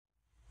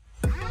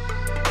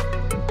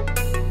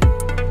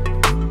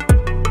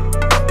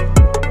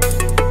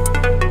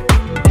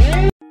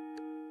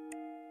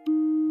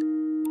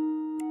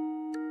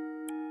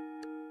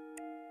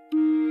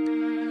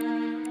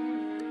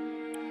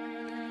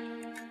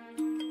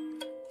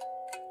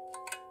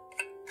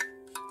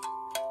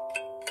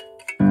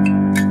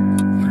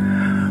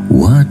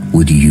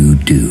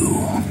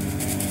do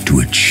to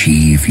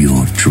achieve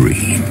your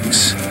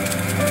dreams?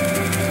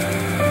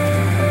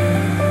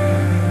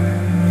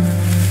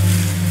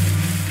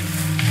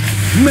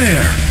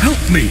 Mayor,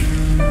 help me!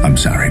 I'm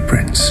sorry,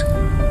 Prince.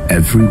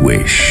 Every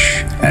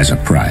wish has a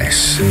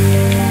price.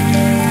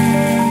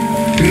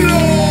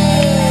 No!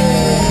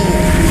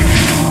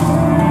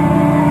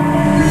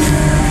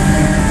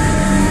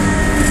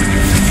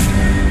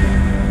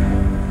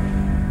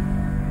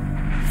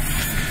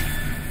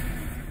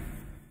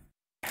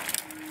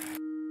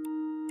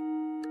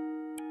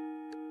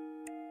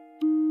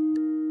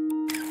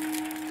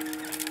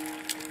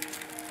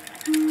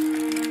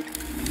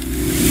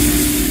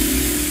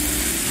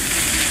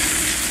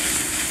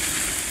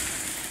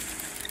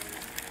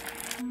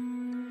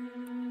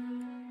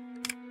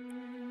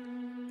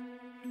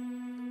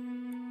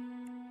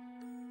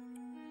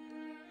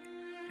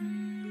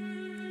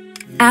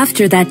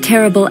 After that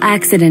terrible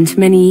accident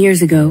many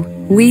years ago,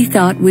 we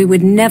thought we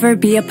would never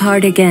be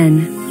apart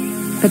again.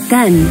 But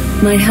then,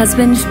 my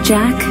husband,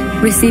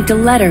 Jack, received a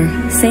letter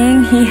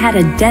saying he had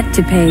a debt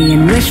to pay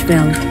in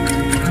Wishville.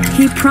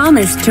 He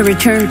promised to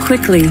return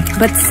quickly,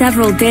 but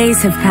several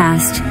days have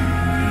passed.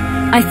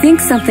 I think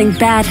something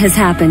bad has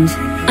happened.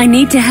 I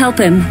need to help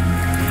him.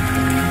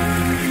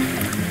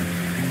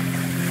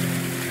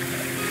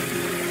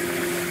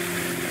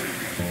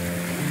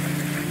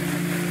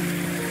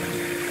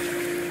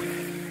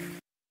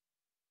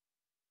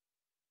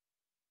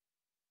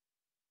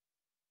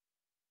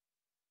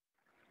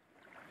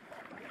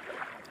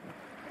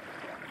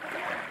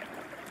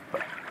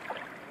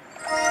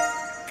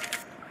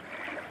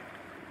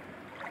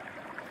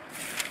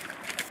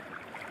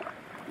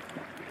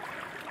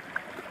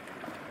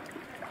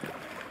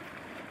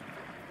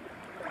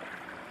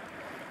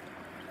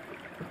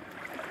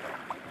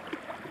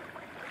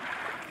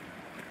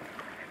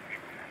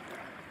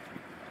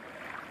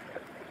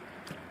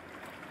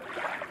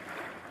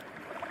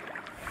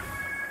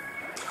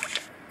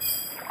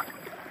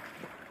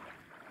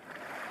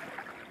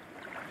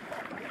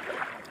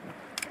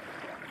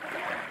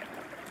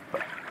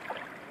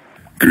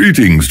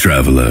 Greetings,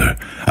 traveler.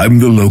 I'm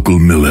the local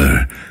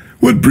miller.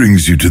 What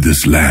brings you to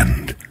this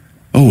land?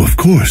 Oh, of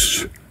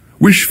course.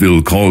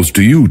 Wishville calls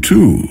to you,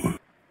 too.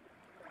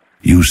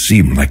 You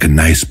seem like a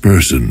nice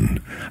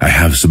person. I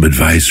have some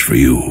advice for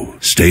you.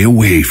 Stay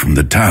away from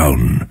the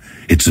town.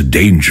 It's a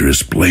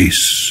dangerous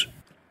place.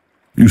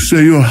 You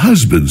say your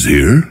husband's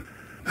here?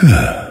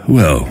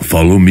 Well,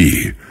 follow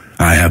me.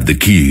 I have the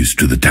keys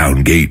to the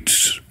town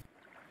gates.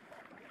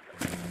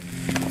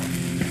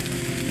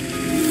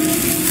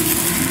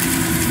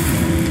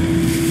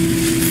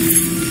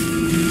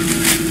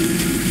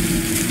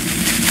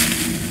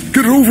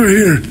 Get over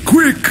here,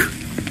 quick!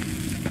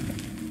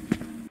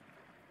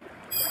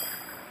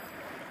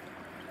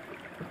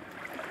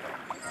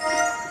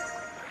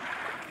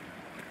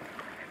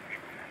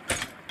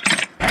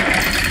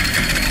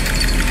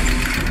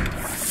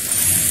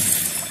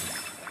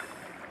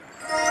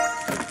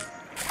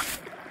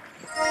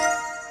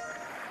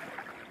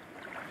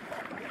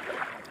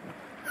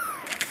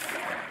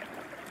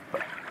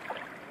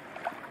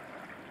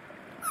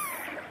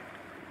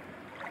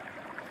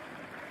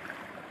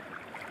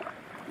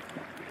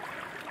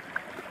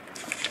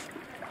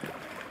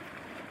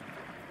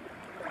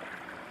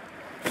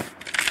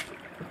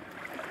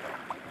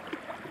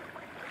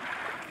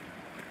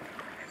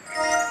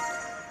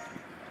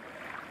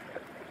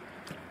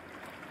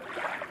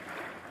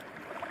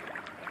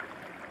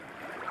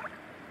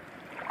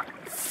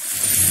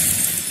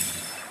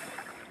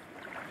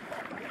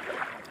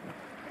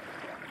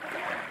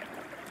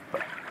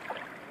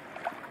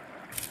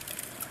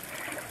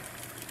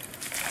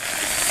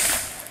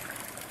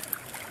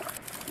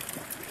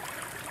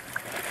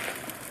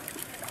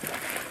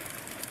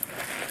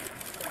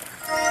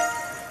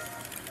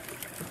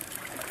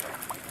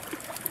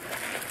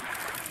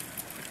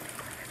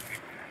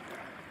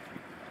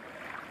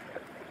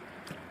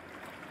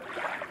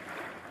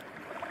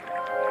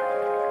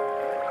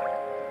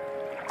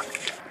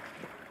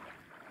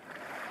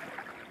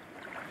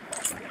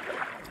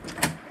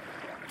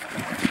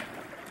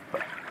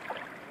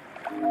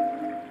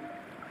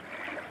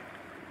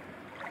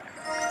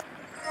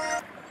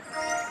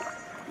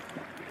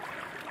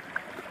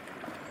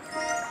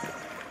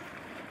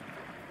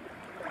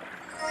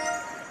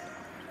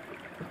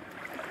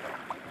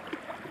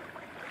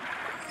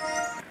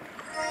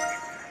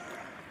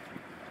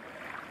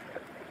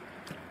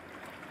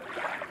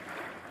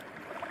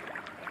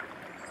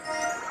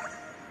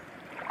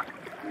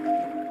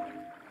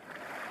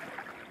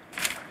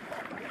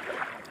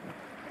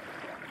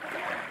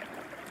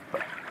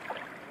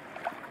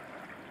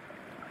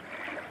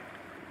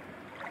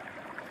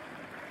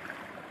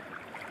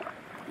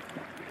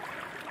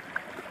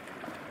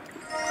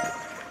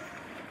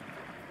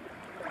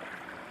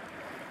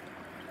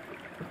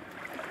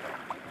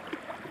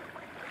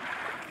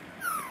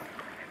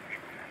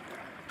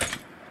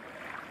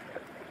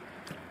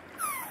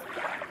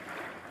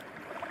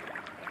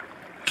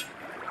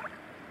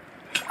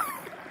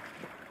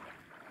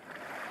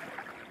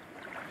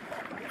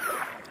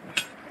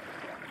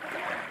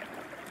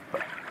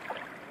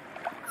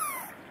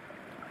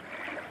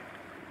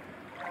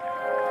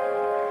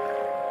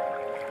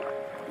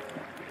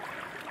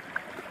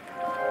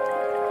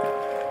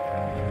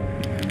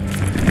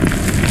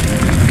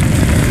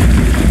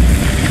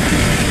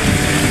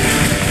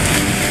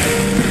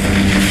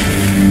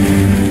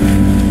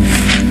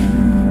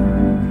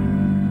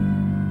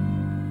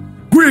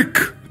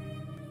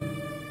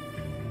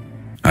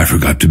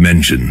 forgot to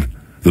mention,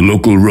 the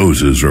local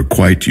roses are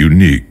quite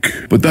unique,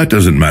 but that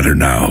doesn't matter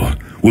now.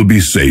 We'll be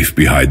safe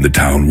behind the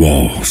town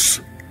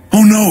walls.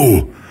 Oh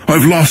no!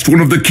 I've lost one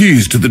of the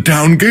keys to the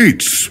town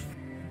gates!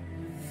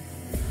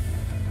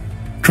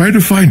 Try to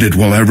find it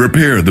while I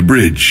repair the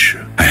bridge.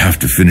 I have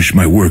to finish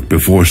my work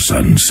before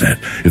sunset.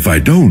 If I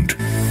don't...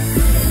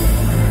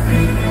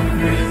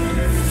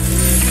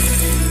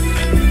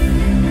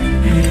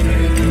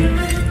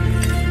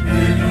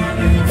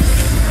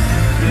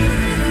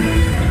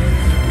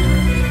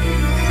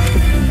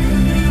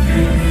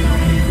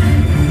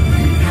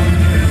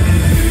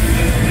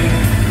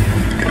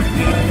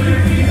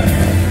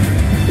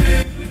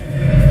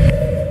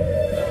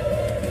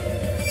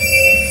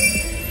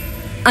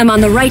 I'm on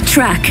the right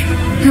track.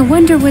 I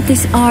wonder what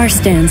this R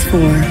stands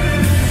for.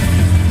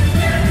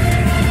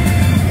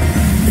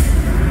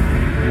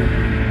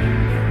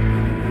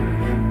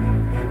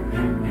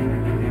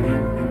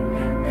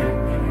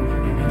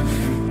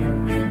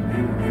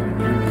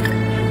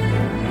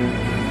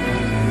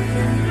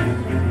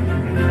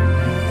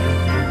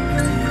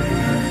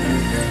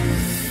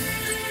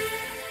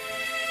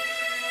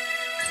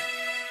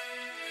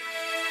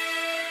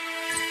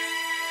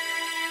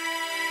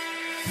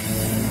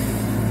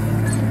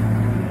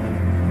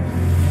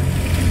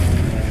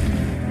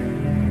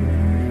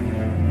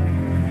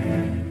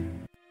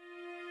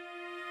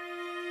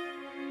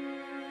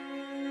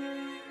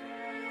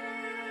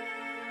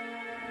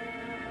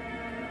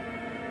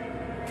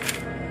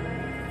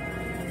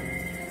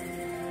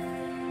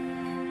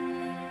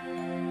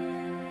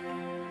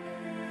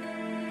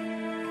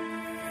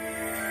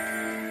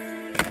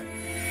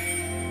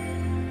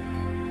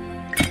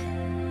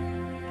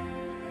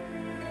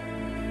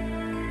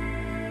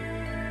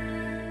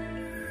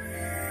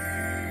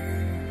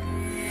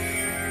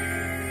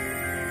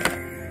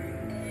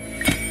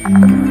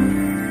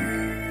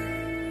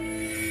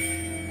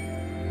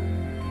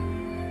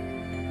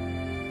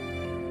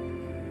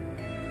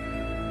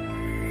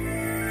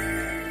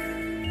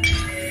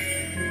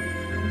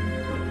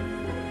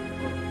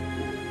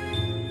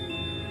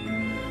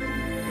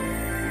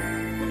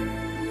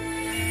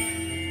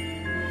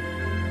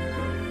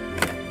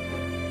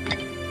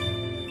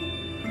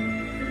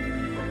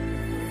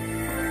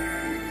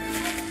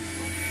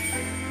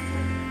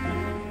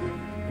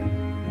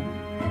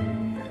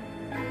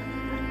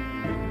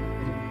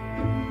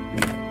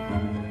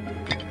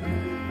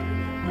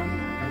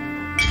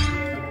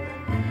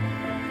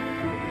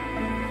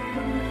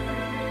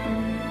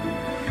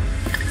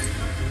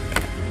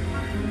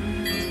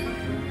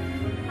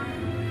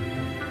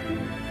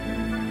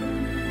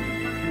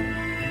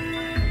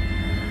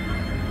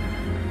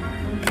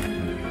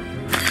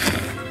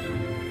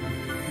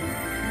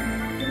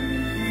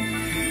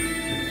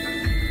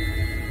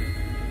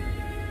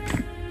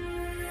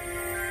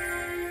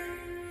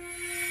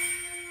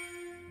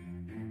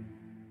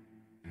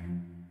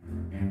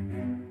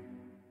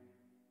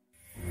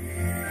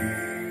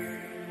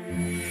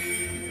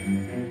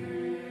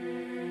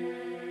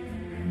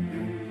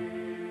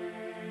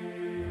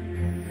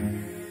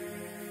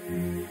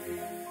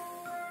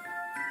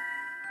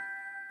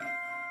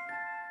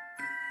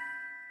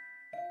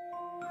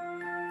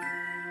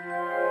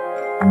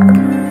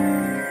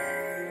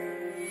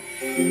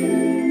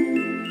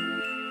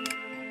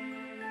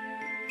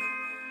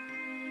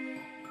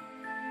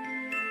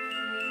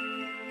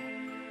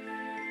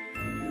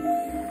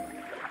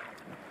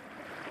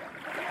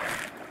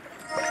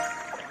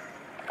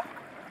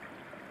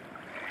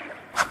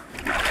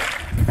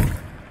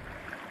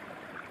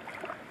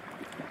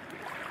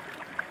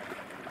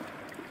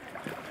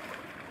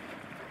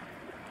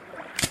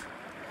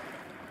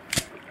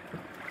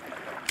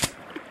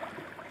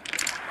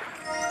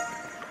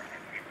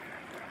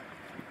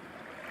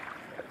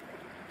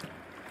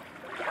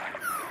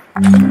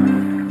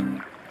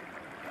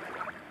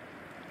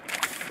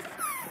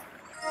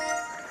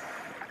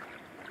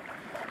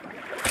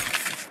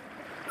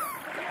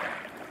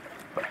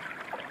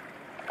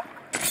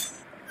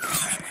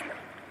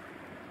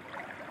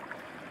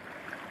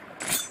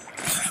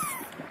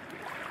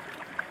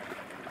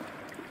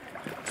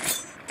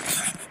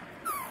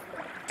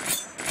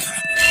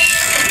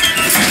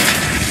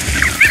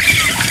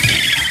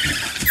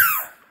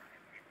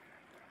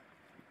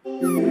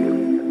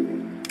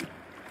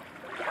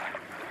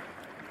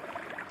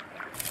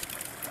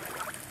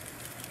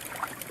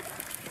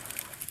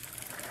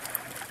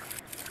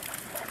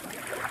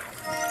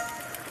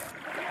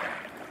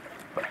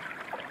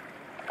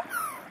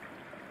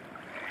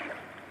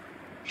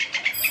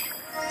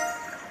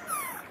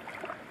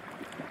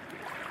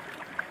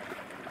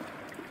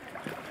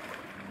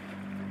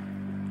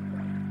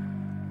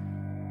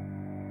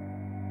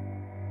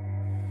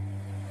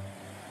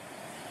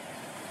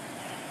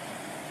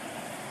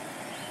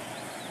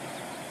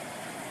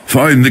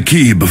 Find the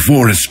key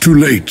before it's too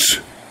late.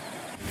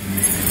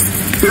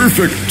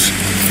 Perfect!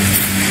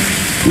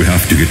 We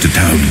have to get to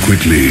town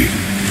quickly.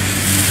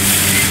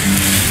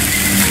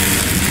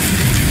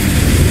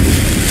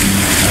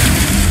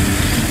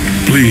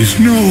 Please,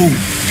 no!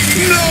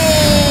 No!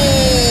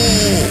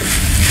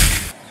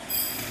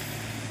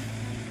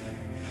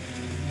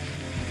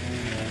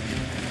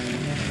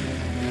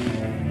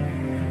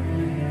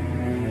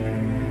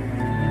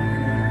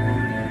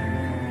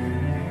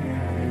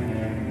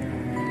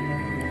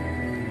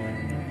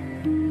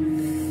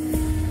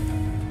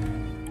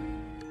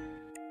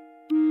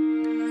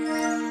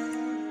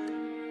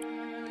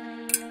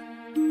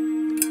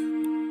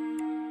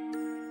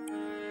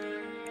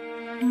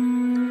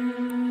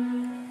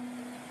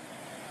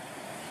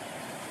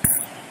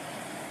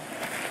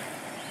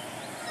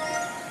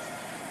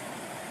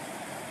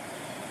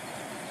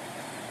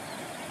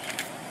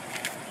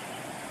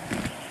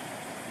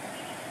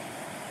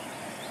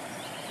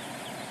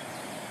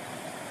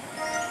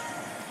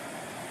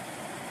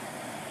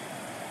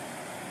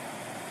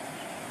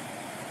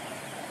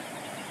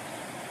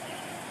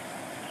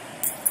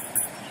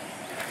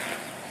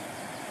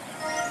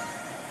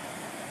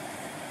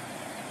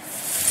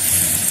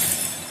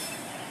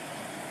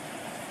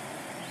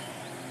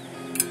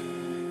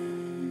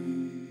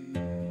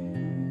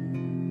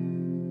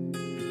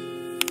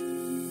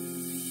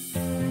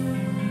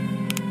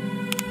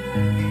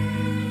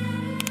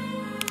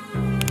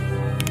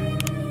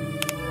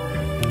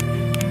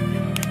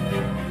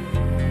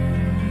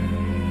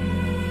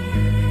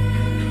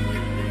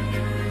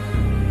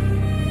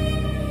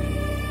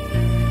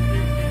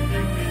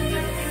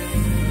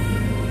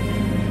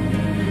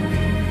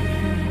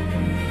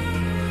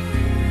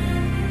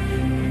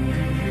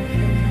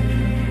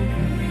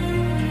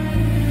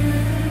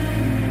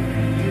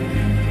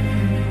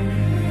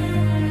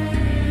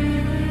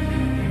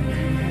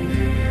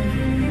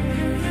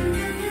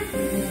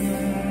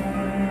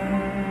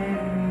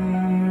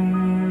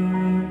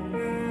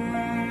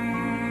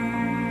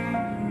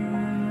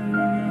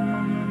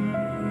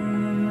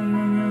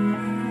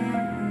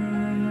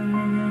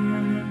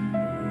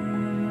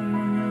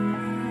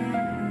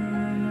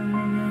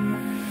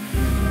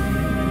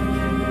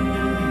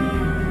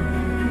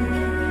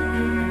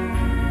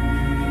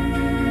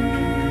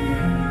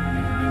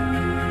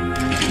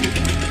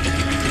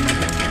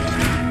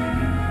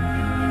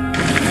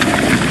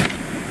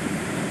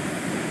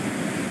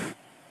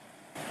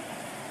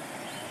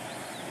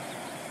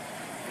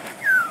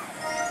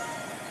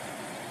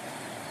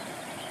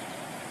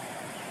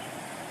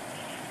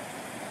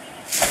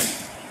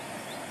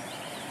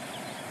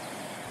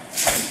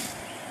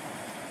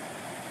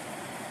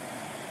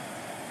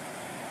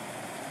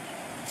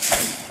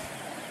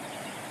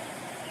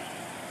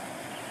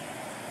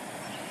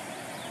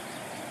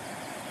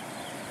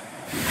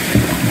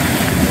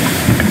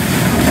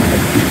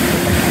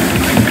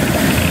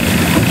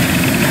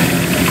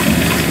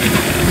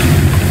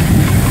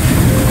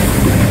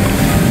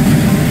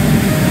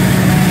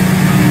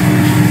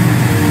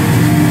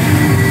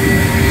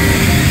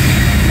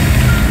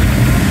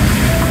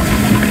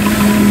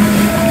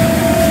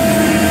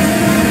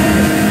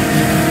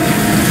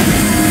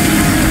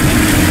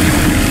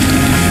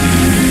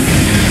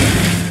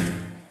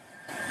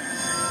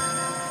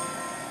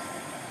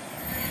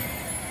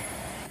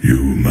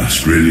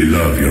 must really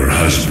love your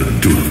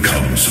husband to have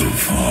come so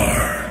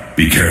far.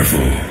 Be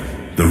careful.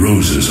 The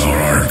roses are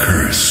our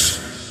curse.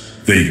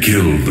 They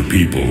killed the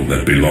people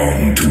that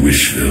belong to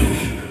Wishville.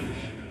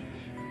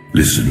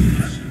 Listen,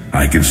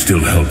 I can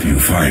still help you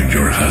find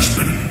your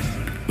husband.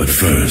 But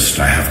first,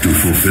 I have to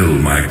fulfill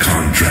my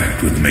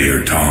contract with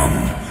Mayor Tom,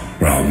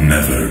 or I'll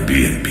never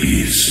be at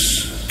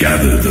peace.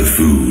 Gather the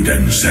food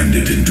and send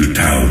it into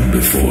town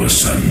before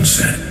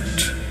sunset.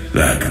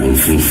 That will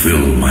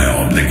fulfill my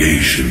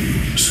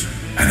obligations,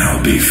 and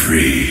I'll be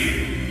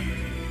free.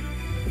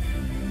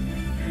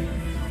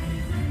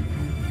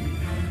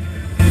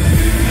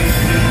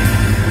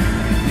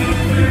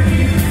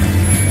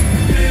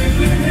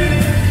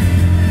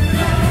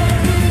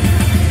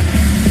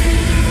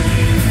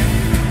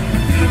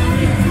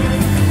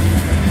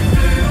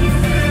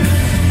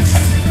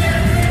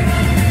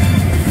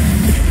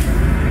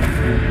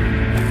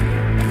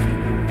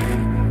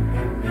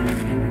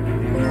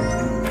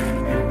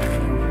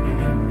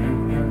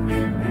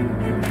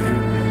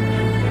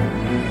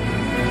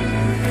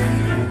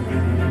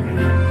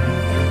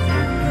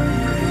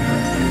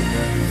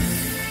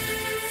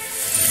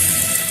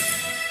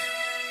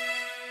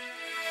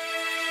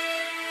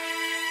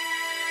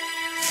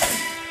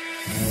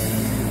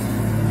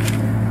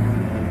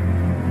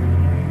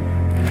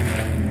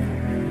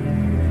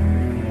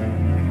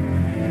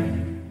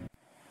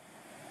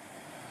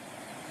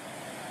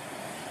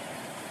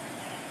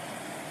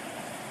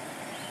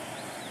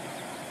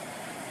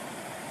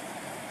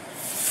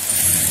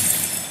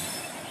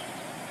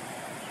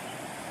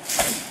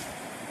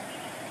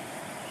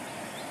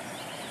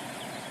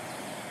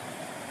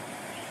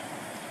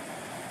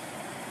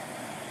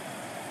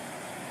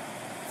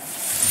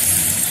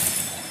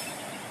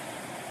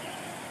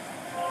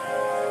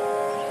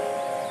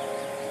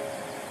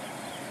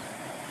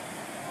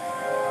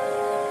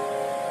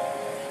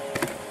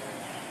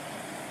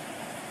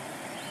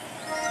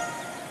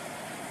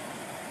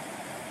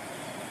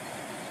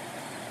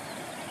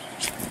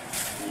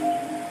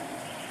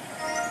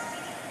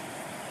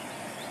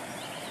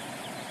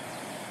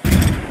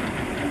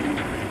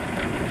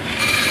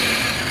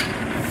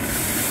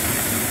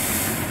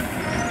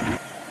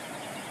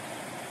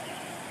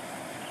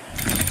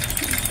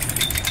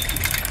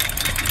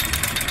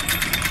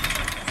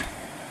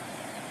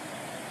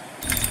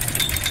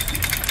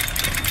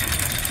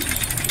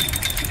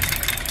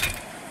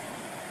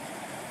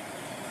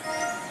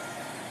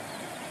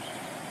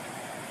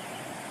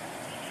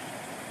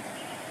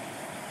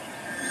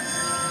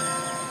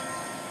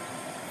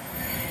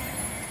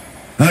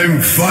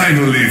 I'm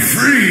finally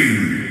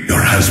free!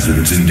 Your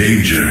husband's in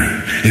danger.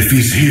 If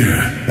he's here,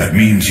 that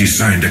means he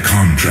signed a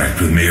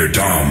contract with Mayor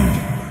Tom.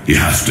 He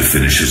has to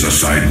finish his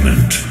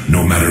assignment,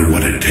 no matter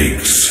what it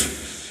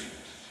takes.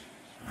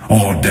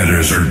 All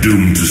debtors are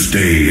doomed to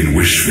stay in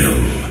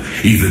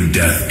Wishville. Even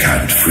death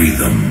can't free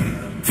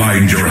them.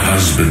 Find your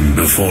husband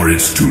before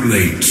it's too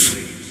late.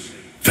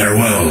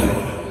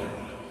 Farewell.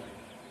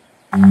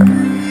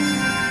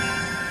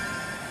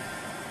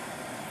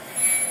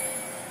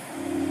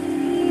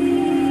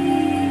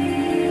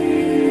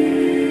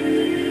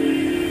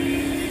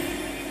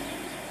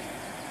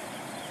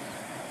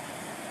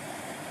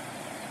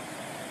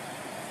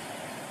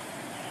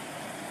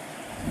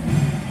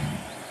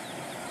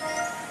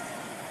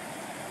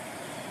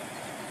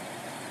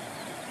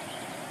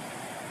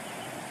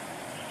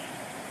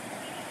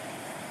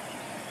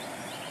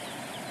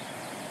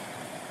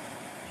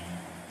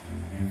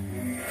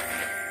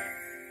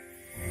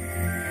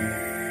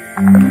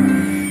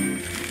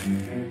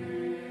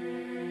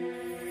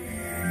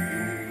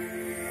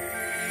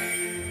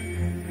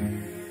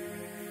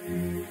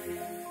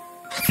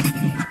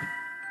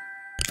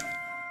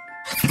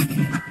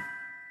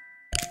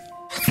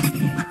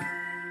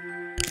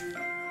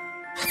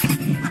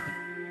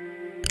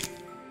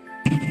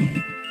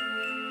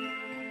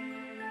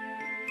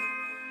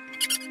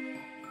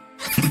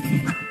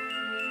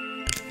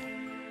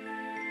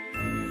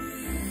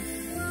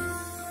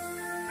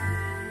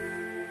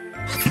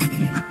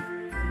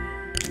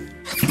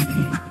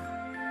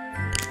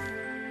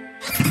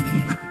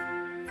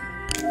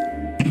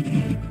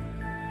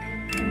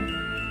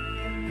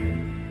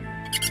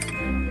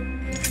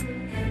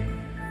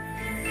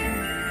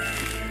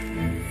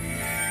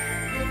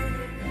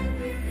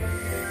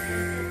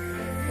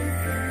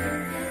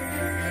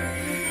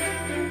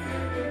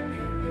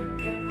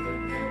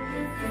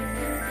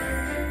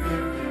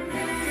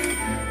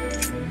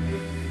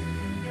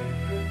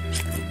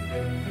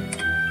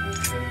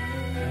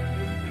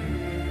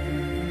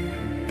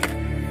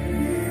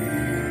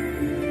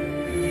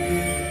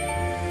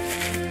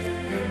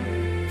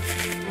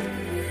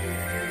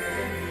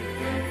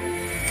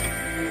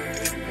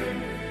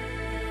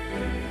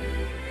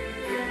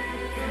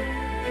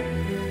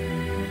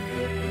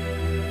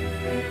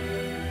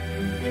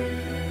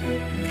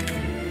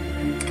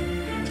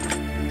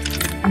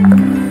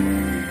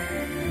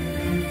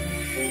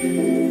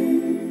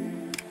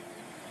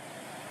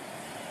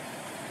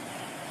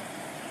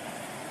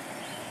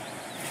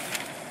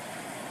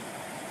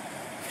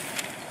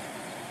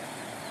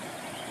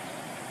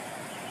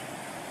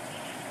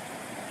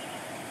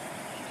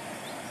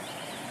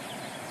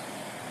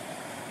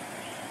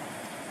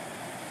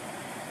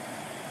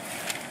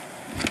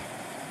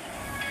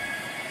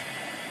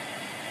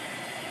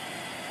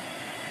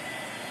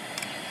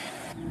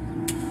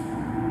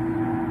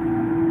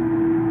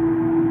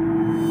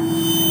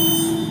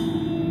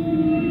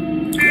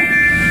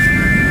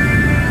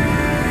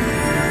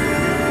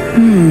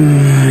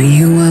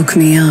 woke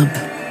me up.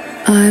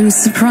 I'm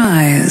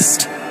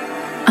surprised.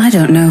 I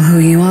don't know who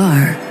you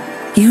are.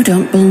 You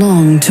don't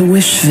belong to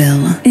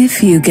Wishville.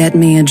 If you get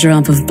me a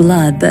drop of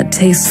blood that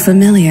tastes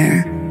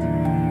familiar,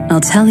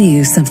 I'll tell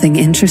you something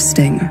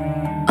interesting.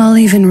 I'll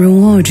even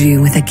reward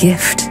you with a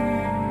gift.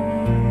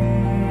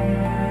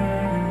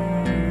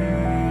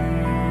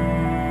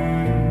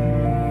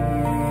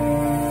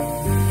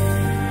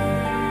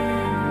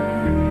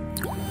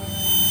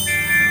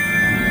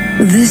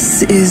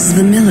 This is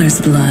the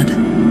miller's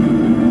blood.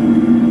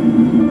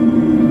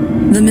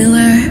 The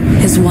miller,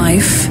 his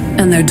wife,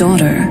 and their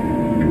daughter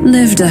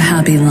lived a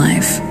happy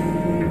life.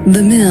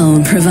 The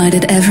mill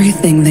provided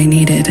everything they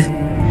needed.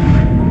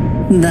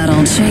 That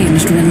all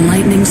changed when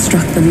lightning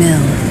struck the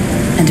mill,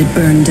 and it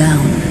burned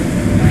down.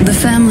 The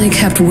family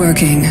kept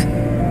working,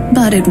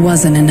 but it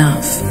wasn't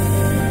enough.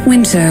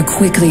 Winter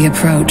quickly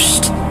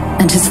approached,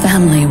 and his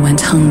family went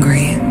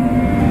hungry.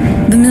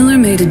 The miller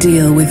made a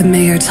deal with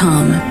Mayor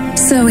Tom,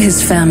 so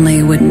his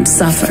family wouldn't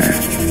suffer.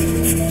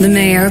 The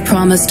mayor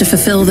promised to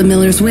fulfill the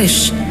miller's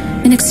wish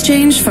in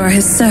exchange for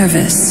his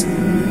service.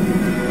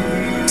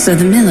 So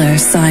the miller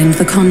signed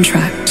the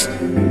contract.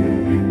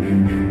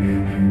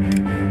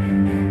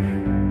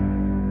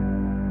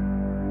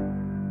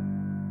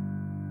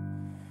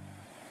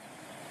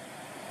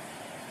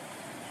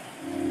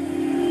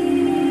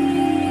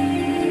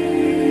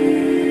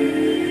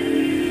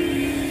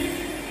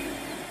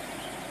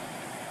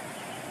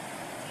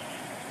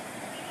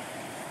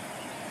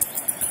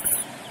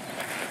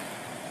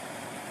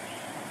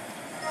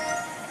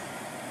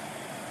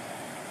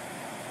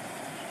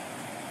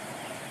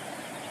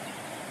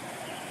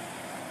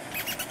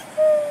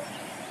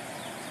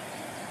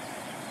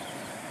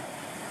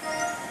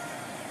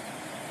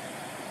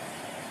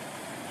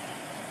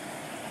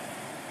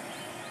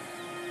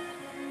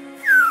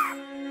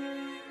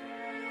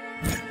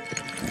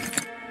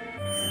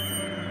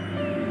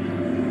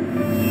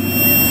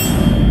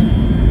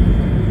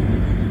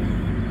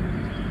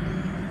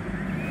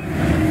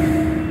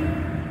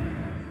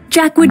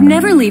 Jack would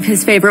never leave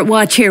his favorite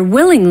watch here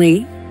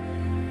willingly.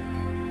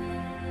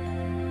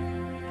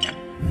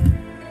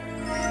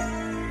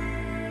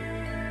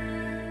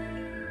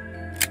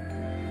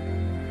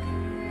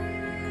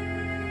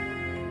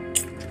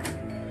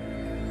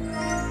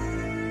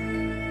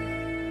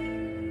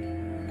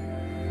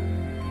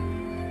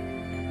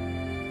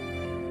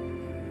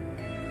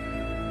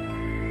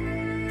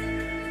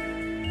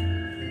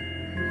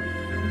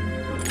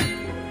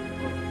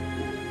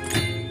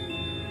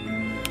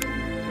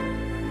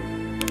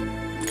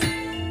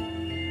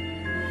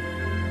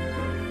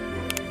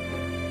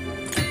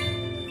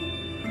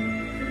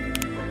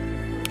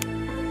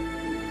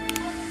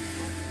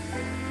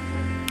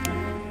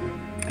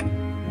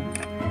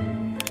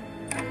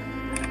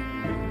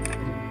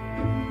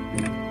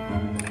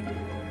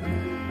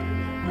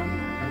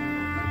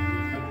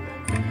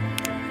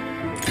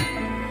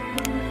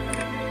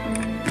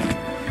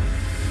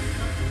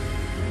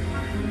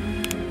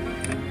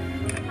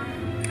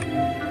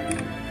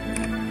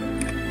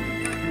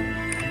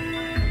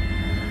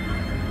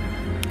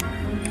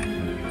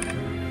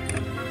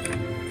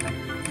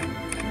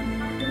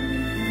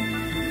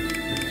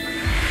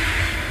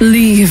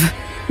 Leave.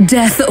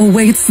 Death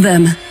awaits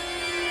them.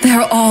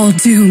 They're all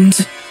doomed.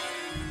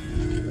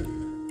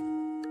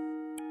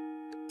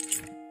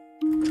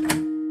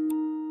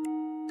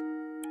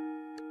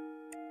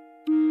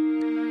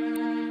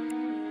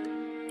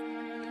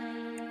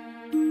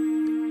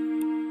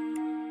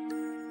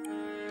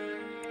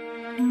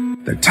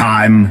 The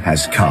time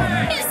has come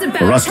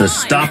for us to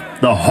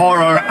stop the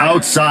horror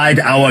outside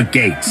our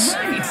gates.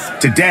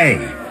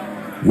 Today,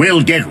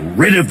 we'll get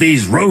rid of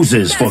these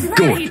roses for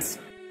good.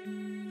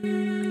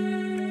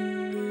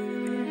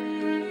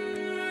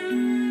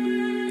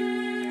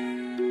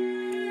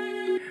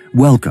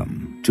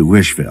 Welcome to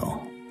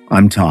Wishville.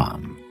 I'm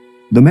Tom,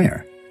 the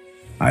mayor.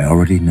 I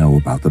already know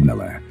about the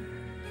miller.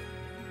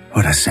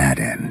 What a sad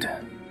end.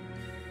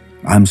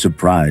 I'm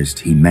surprised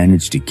he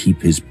managed to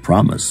keep his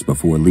promise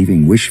before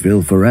leaving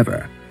Wishville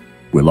forever.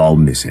 We'll all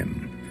miss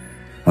him.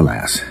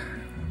 Alas,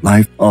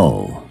 life...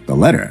 Oh, the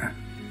letter.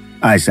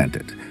 I sent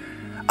it.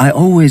 I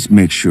always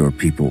make sure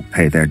people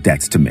pay their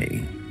debts to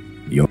me.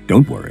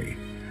 Don't worry.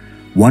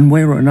 One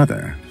way or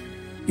another,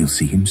 you'll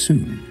see him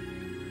soon.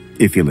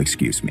 If you'll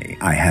excuse me,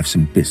 I have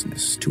some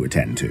business to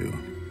attend to.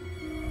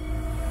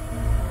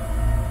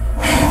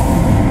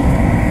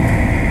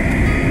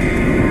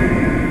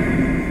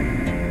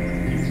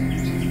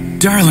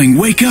 Darling,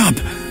 wake up!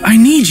 I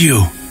need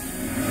you!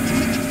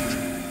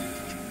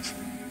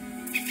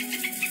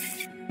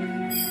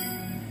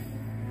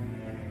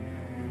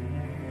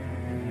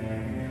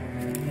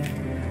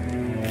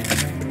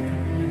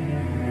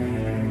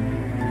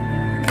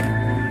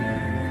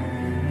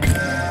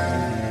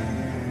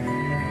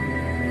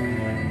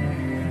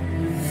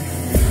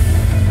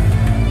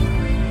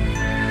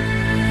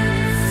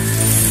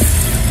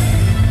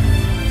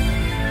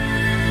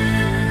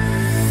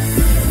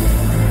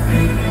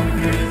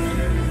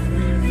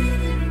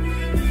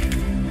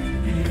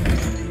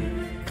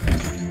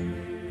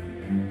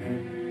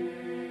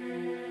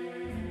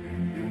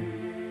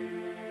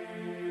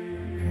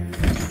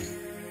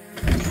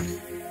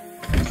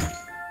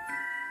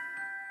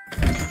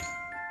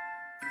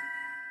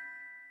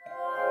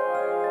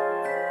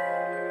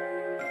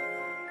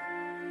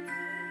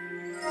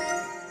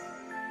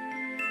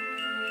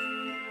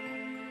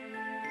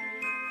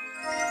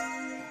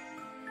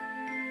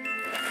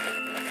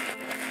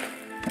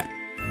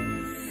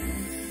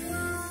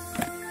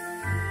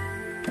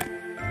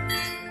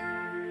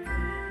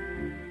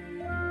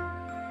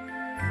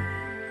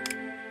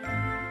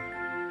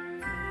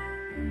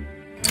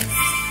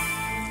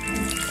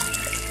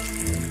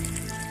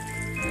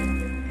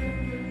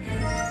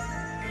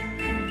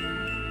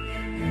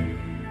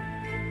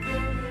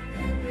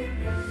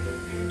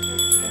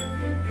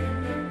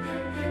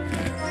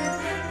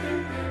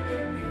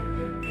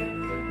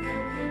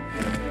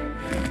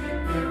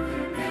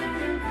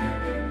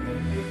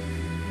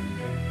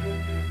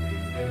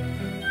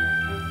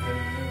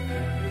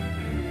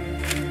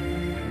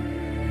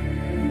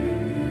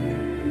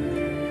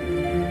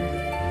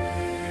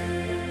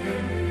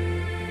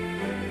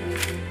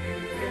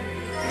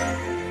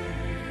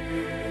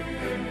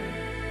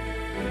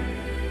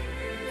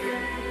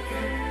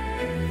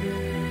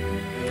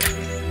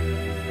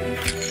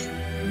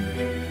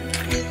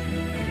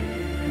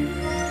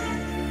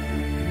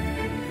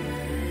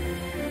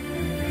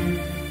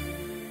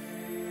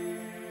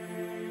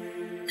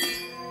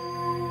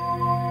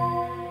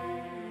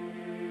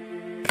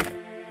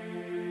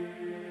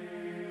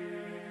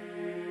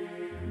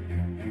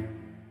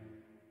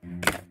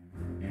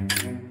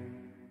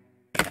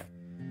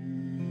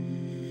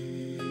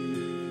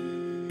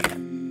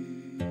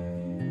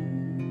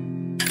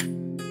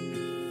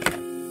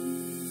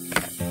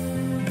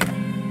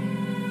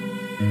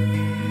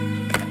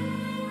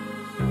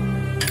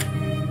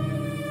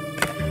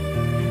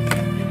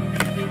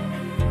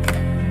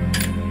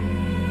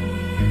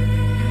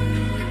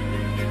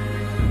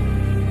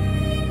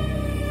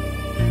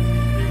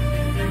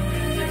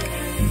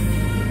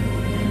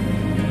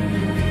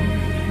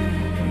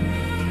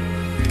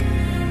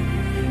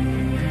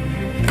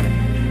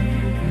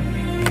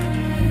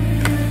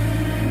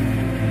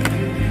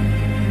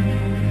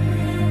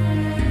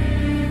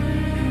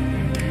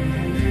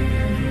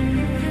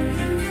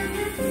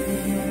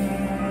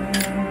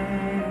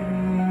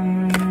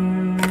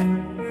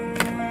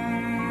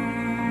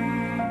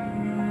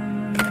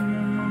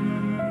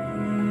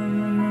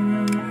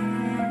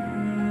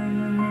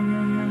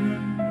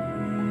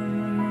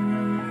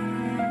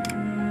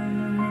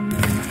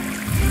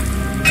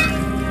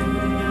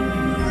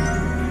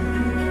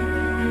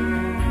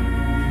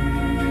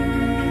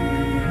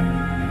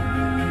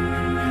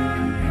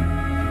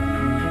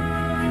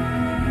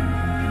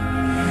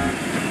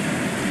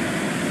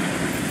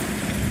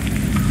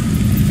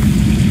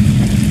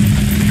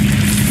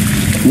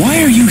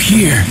 Why are you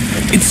here?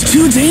 It's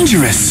too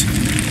dangerous.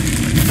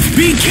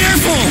 Be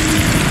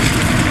careful!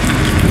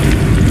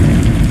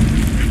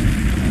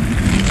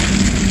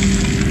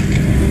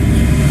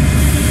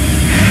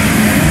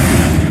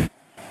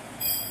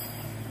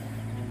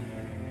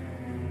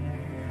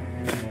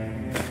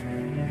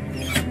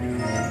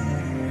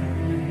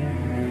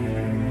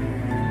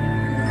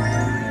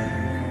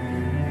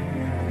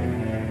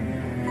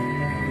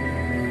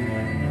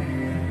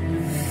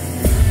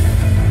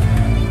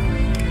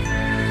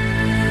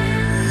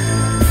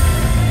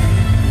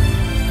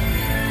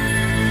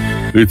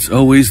 It's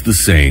always the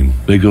same.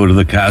 They go to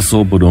the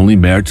castle, but only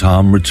Mayor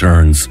Tom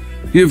returns.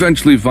 He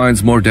eventually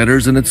finds more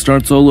debtors and it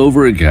starts all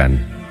over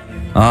again.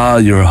 Ah,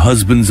 your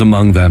husband's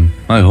among them.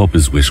 I hope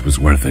his wish was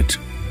worth it.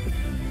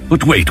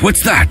 But wait,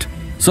 what's that?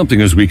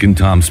 Something has weakened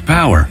Tom's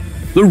power.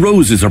 The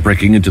roses are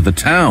breaking into the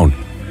town.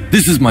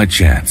 This is my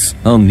chance.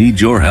 I'll need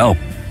your help.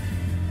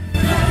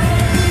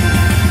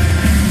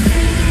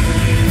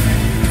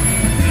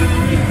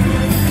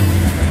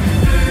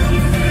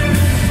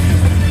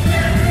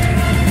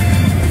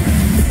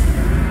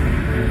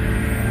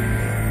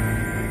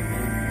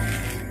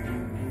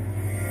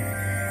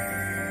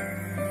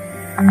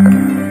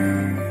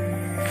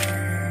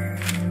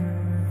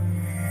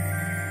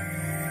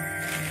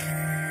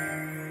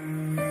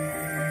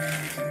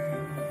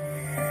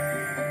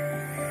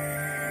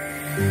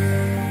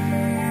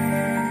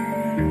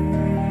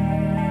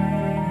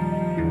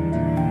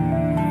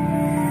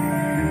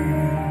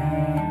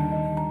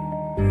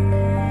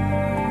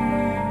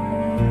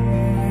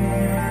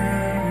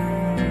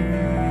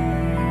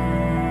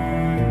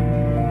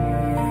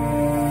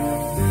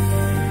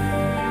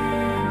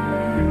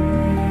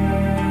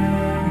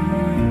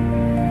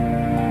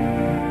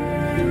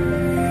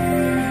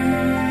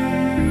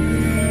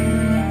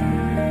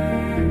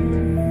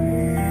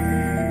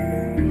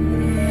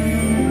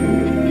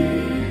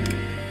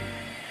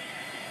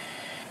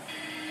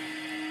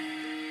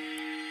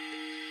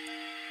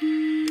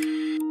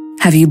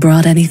 Have you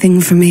brought anything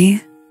for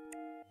me?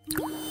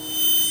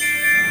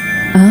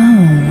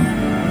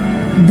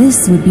 Oh,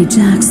 this would be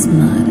Jack's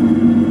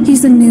blood.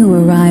 He's a new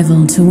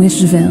arrival to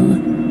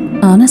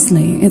Wishville.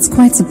 Honestly, it's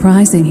quite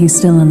surprising he's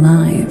still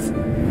alive.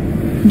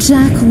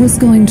 Jack was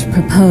going to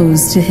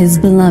propose to his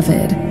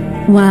beloved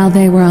while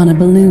they were on a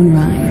balloon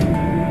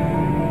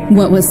ride.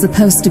 What was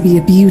supposed to be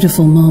a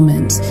beautiful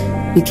moment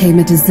became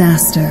a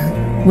disaster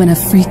when a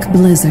freak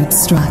blizzard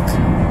struck.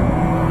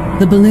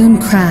 The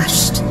balloon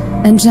crashed,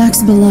 and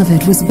Jack's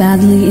beloved was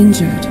badly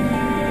injured.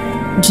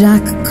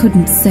 Jack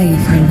couldn't save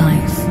her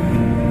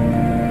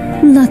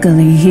life.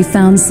 Luckily, he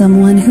found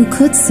someone who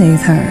could save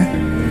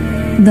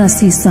her. Thus,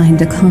 he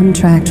signed a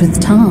contract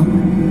with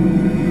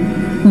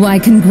Tom. Why,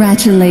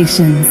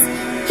 congratulations!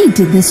 He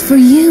did this for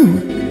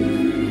you!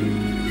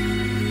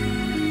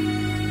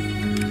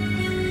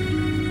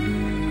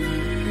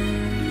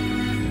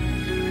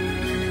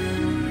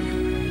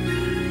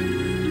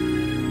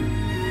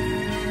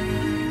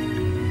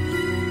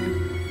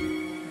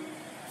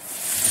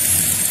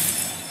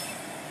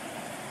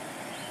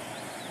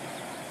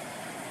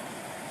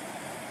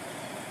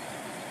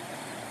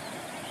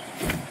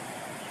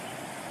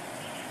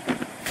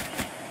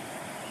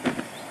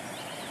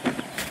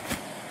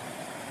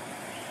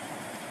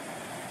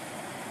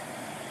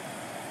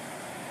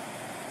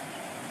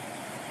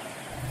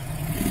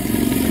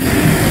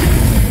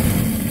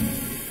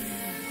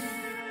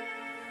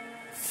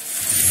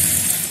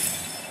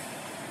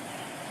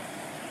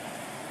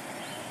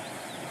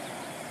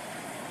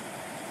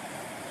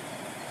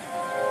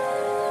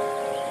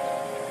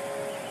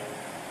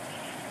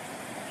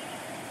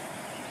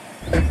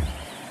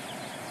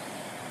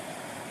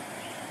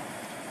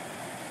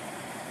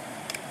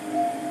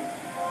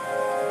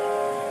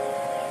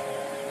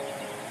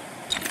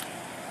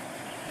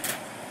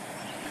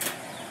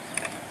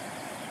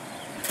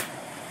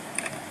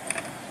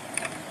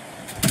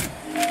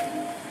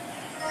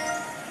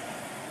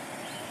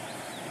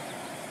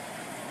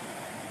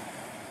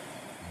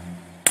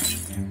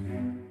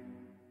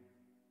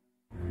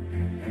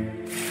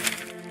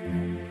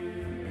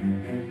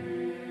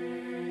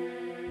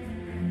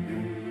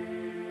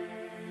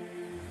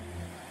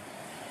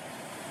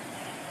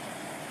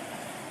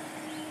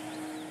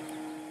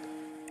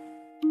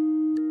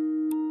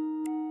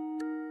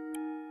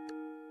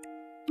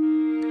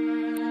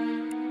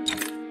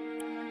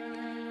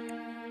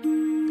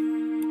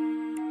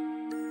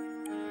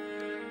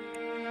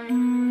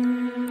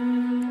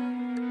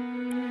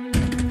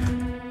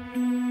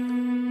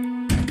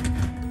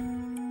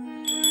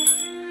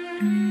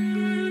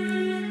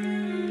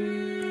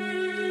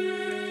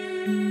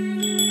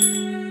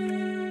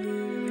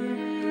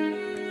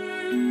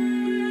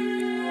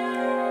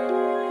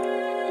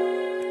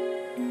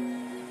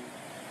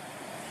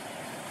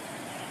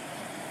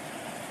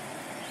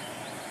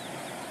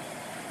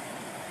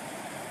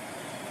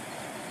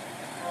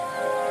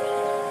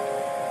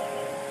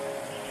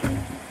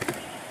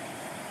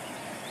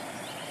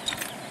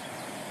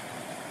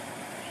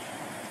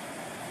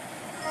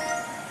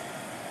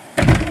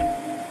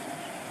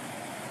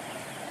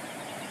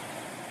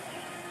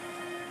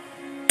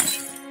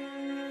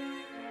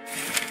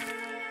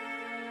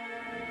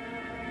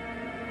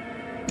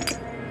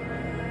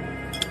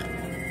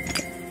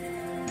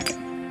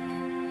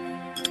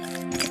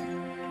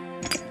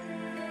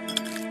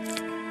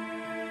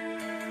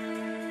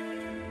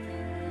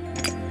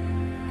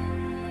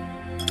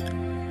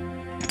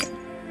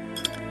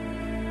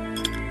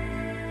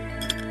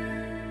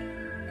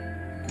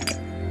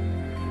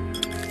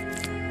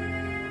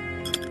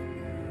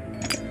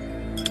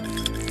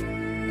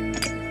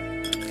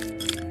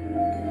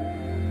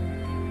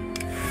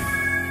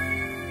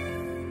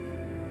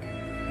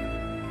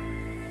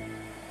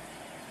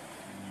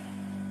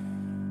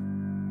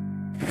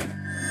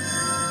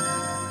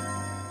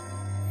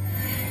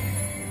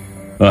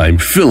 I'm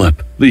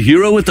Philip, the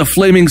hero with the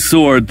flaming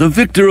sword, the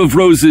victor of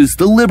roses,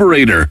 the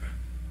liberator.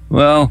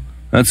 Well,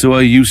 that's who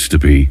I used to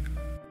be.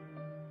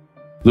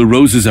 The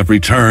roses have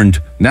returned.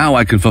 Now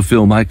I can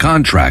fulfill my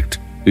contract.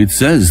 It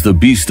says the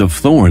beast of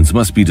thorns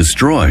must be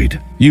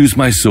destroyed. Use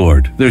my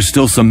sword. There's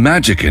still some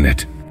magic in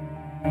it.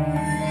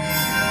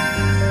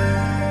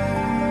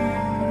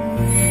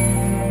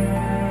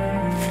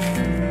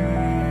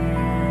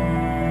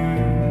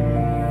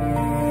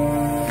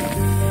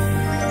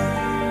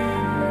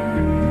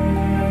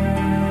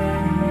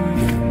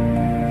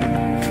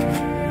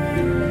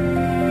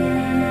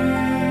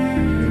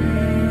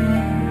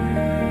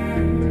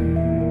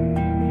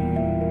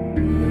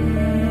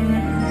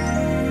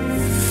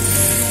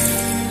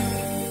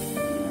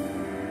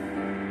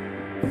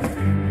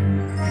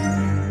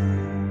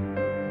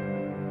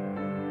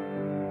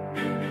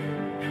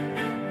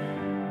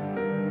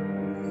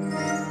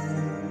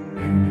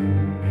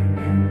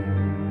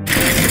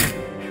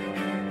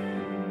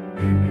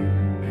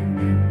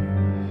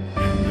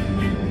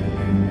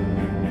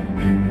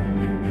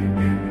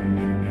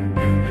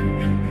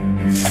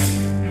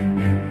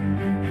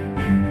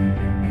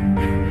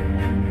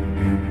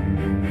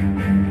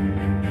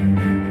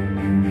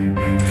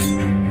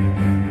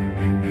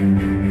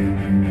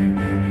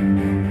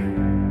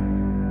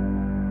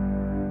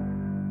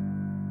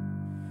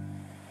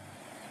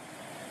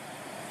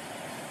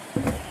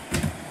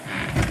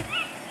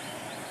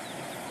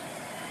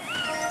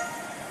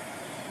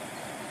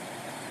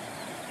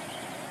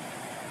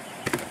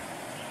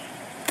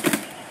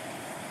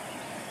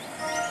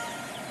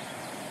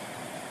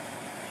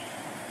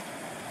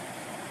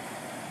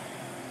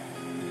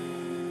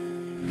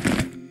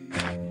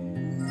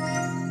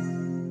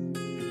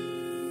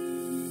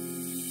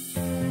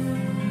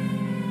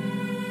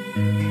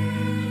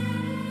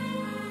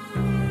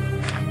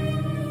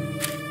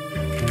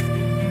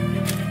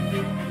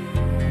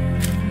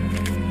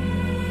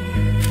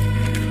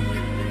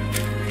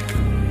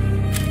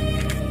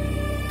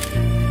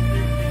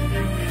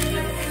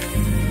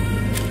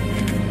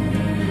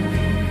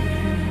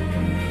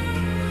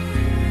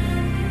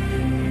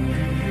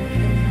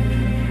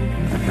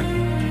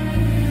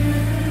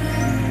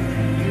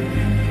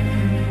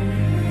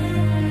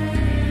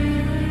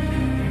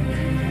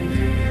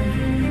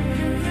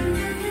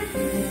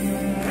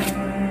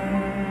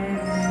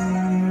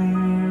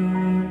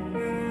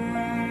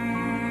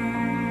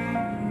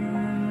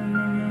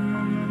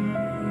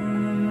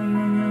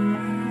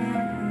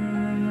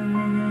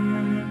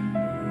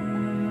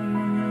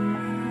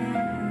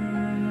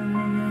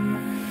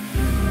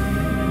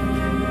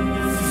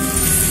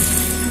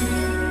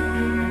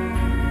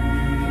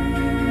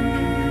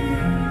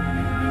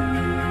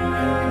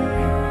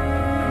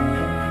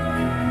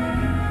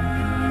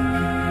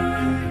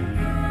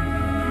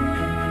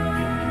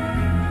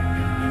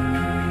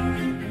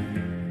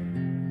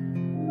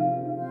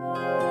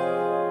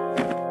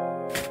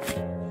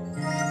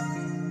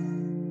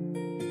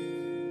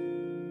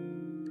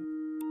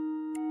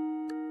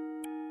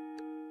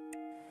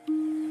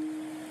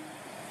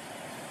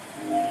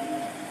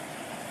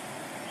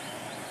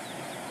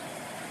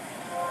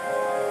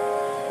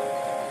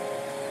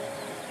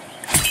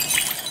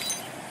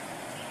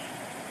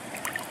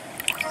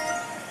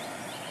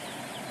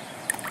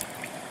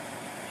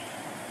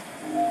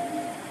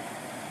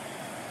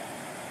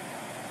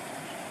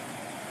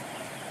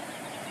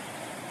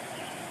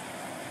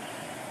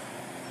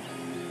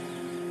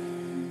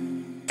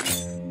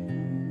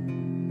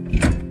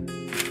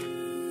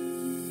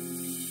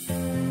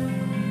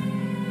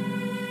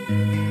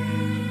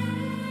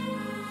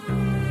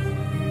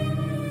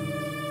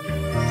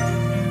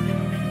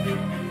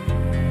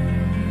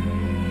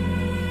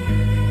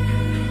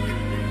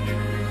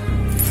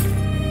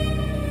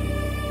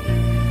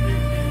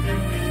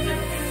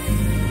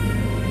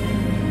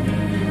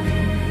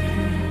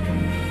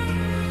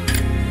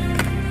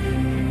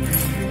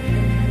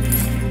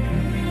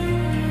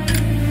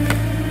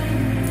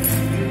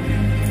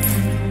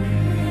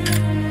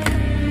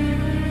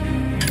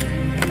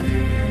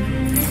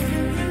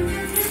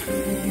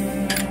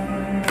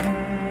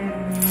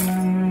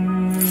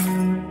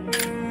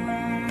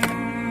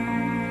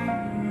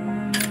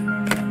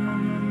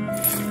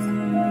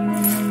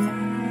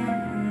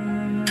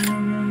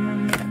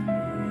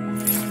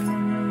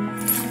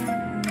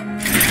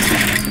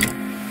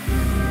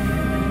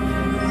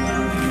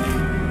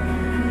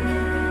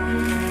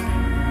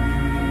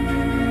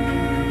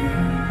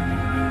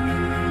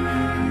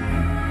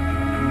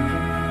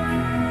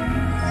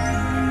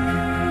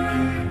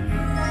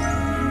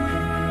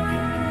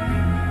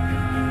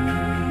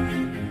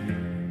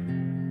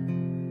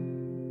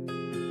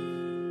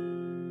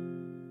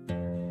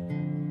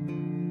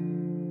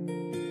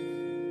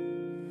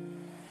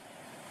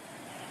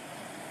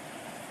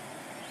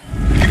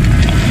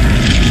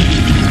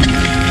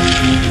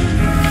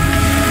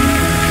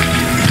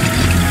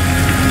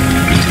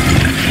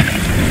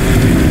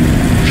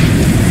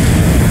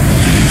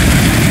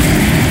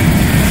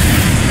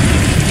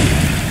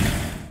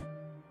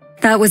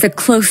 That was a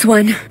close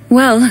one.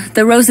 Well,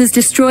 the roses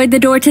destroyed the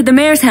door to the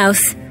mayor's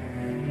house.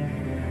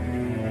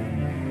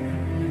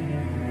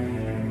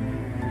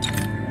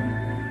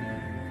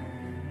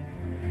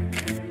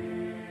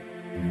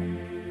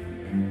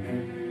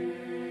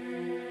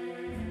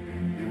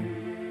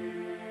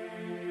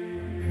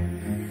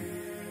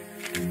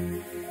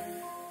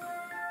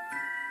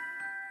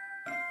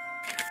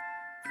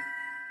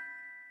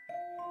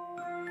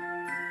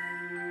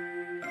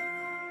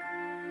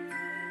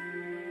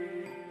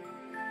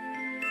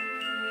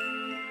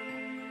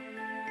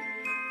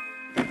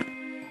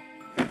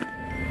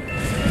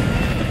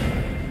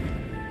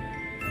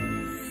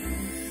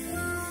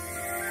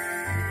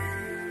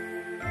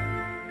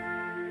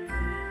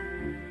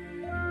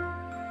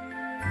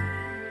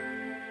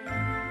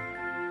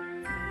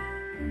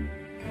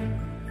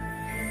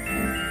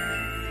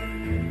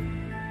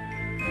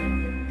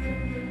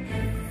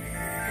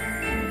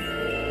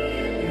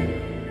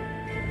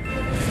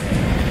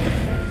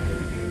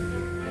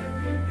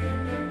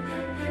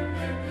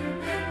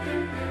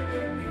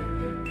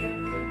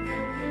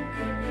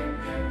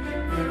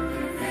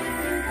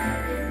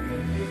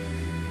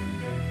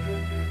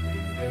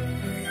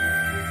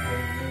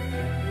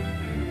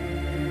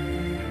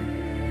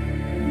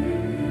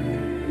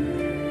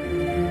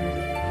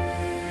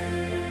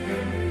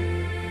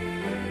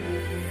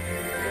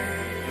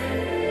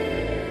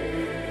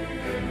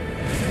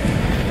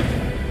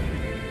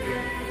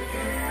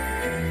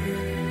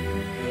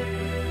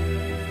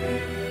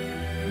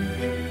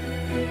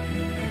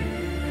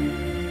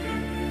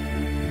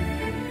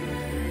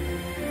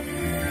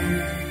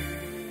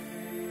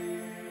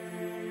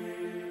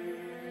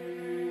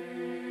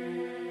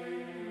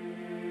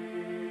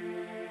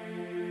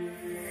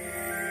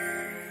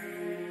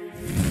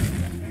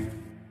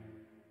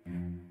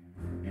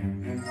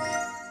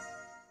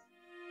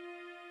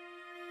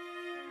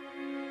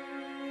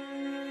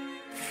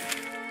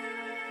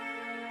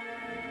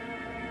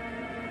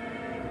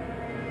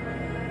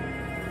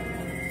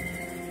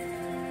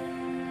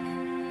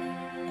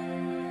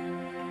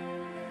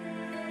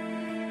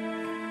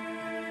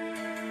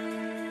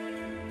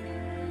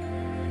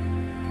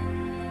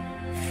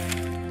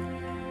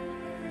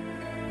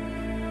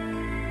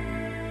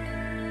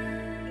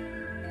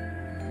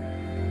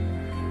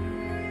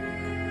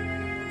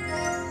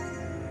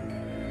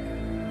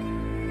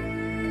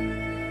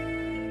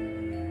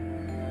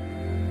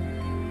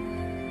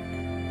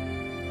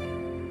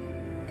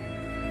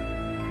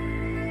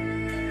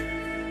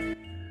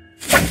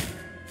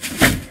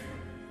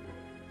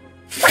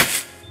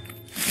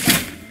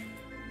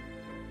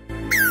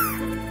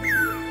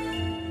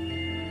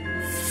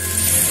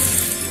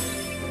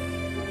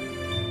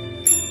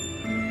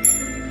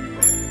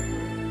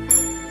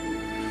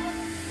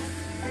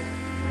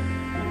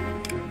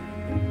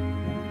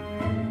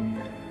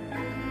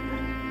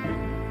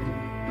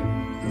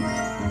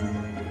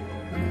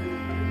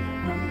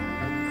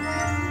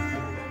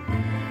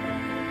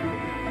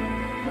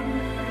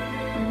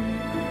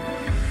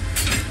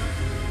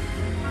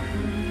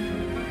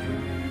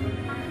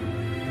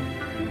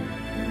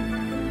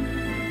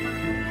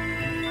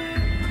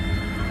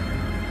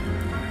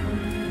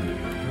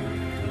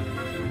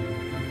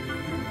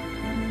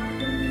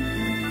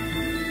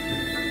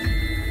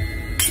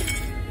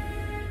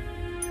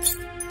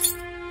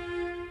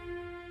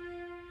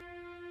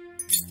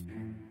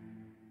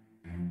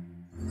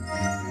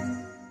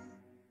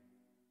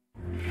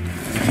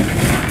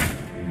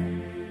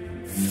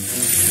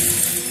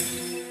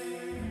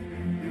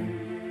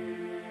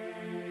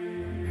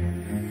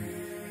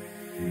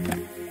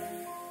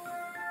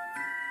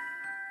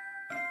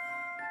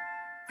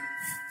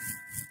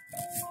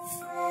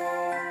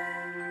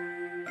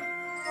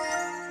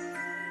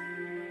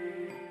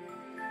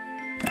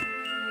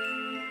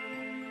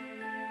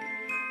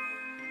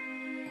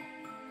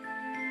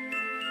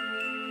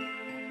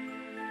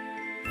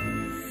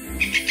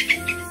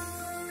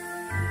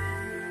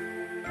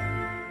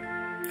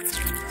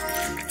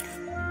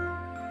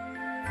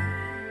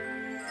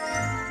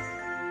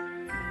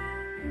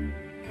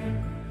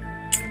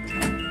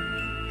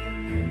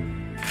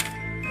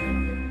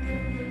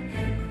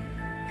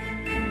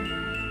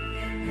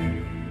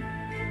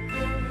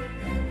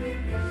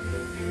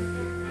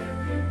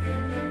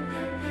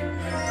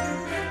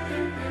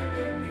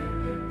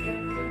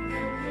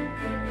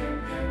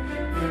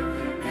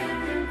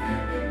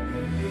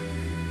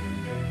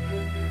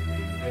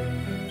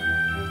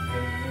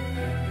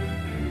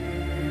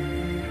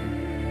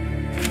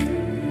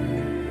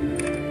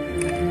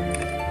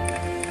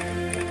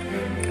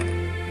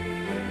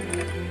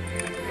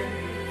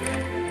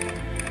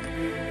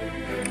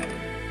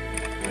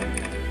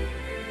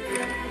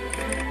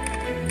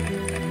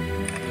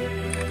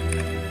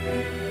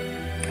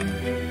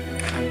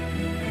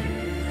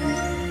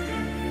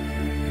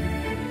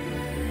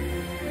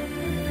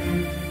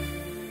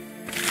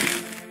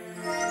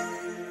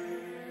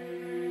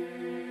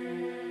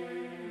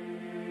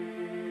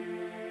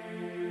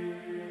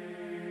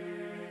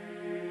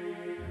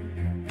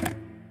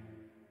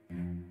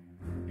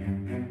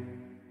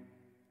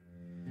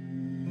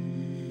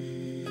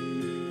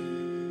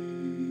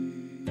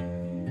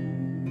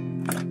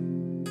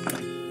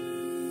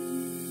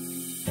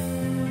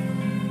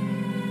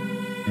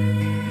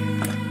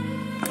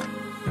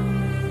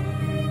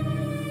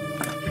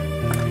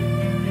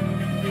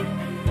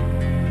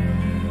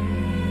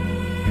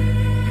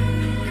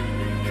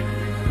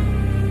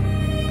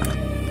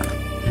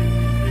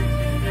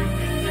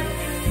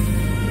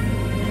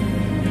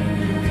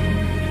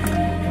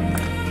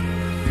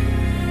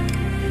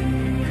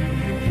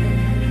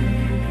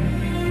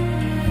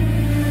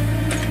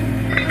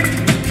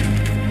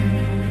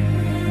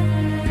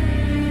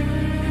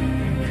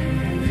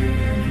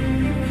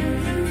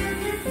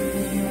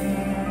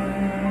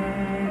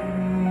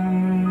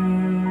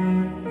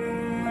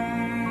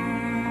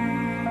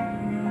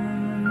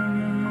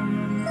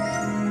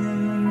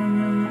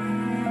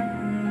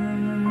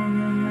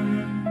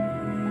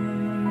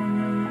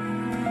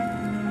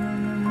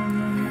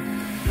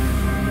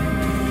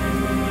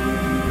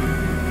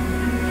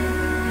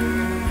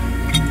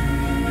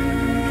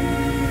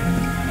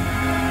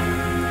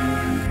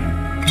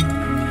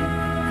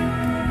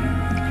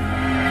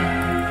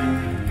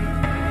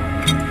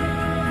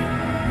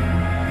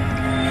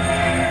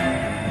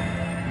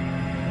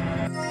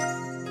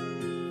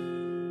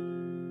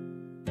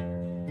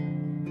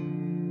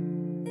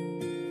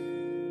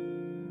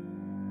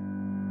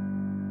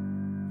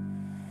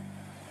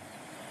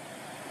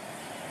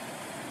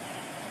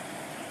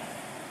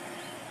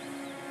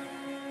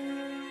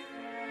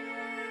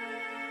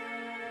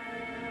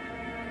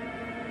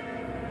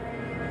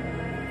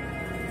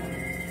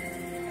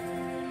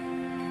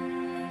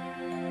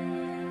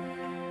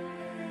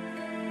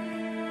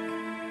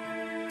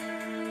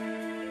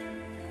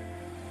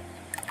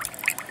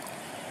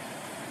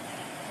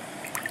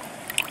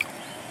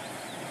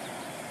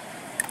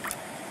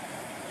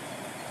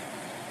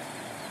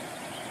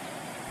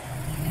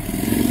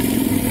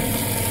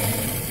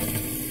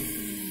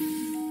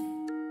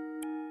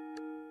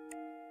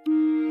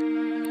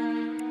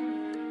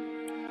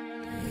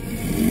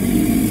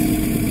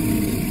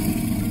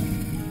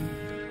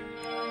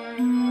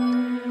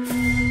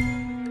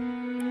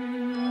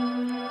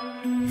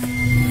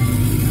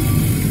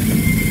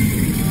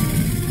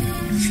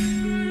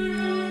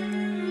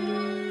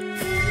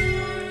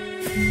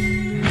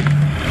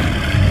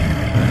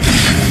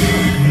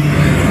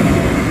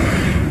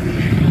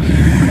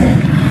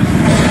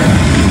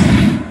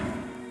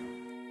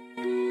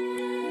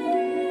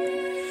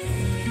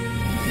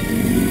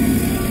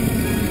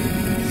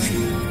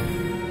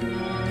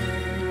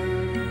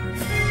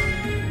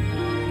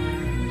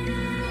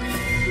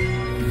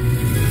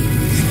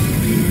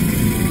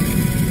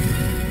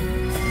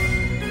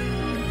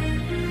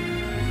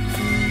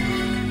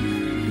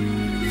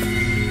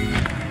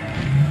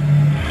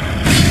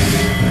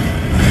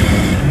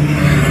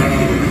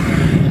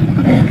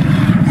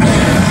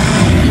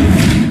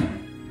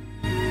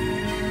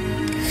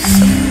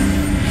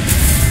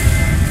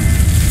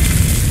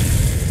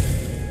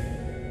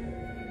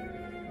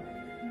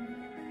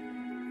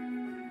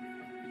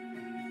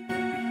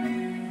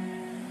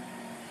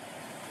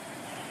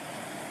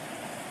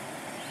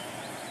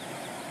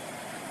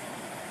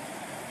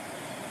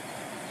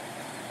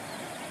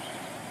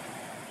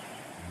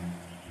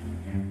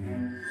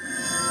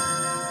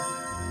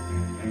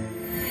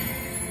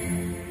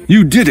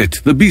 You did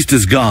it! The beast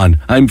is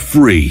gone. I'm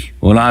free.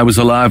 When I was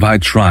alive, I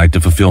tried to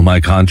fulfill my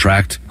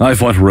contract. I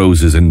fought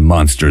roses and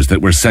monsters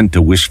that were sent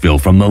to Wishville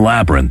from the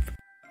labyrinth.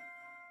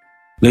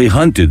 They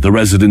hunted the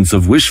residents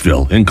of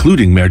Wishville,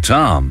 including Mayor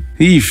Tom.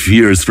 He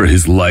fears for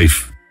his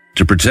life.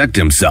 To protect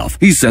himself,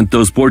 he sent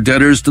those poor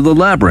debtors to the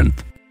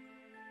labyrinth.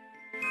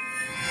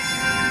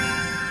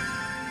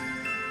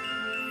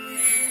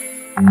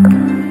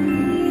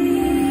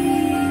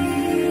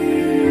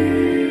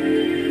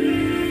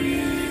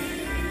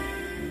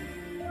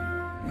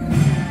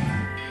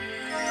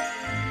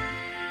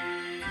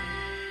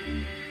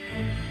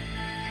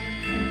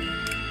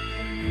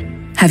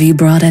 Have you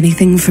brought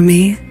anything for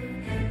me?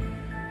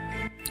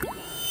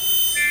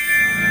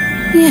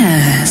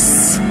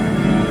 Yes,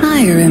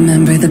 I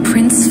remember the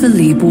Prince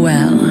Philippe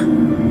well.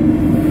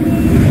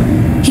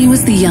 He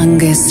was the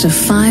youngest of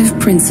 5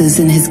 princes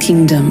in his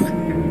kingdom.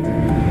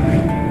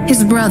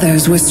 His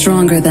brothers were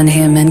stronger than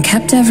him and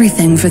kept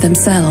everything for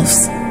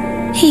themselves.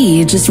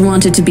 He just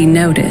wanted to be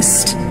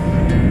noticed.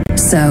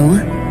 So,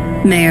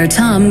 Mayor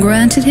Tom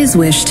granted his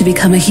wish to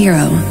become a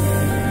hero.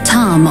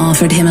 Tom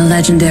offered him a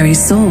legendary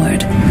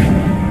sword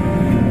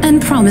and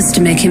promised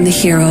to make him the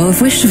hero of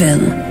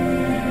Wishville.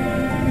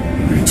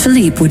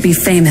 Philippe would be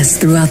famous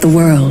throughout the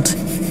world.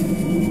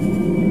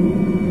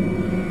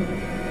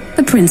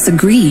 The prince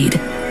agreed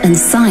and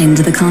signed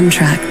the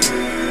contract.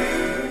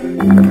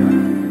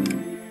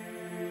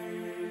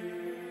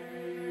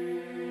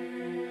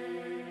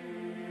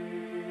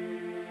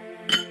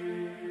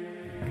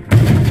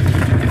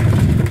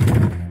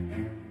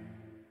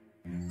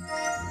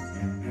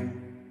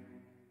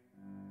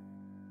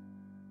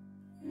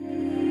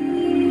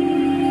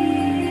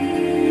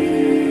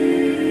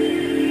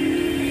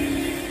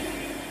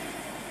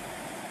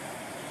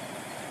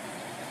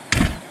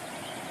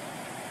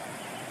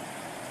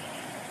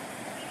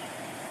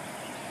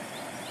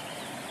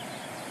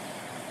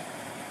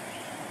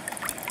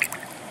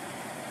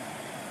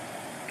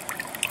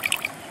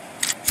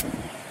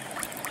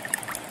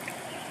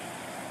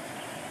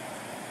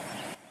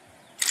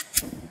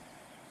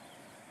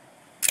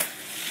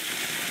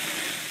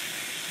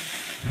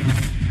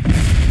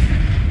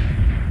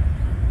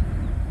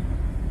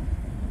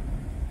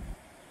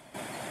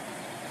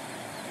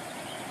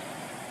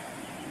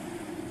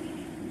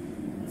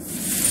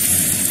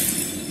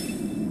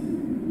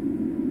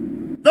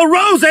 The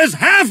roses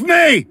have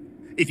me!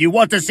 If you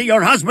want to see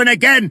your husband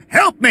again,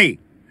 help me!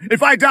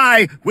 If I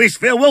die,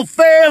 Wishville will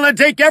fail and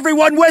take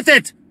everyone with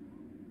it!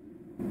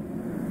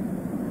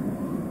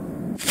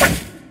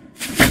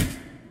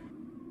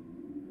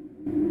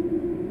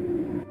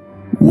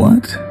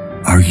 What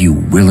are you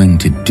willing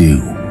to do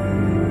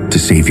to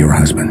save your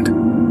husband?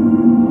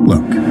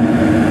 Look,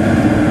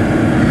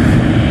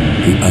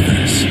 the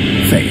others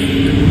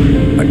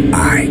failed, but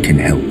I can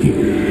help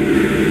you.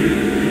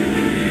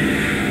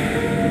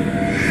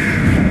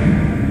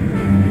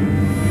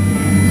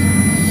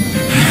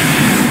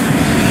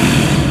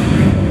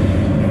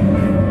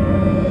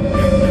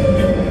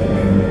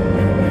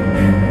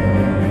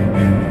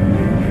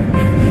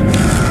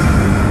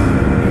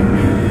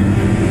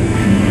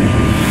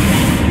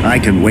 I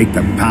can wake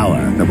the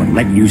power that will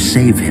let you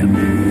save him.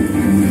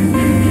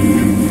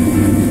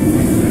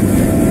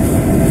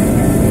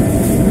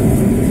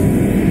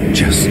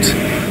 Just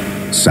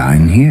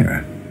sign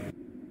here.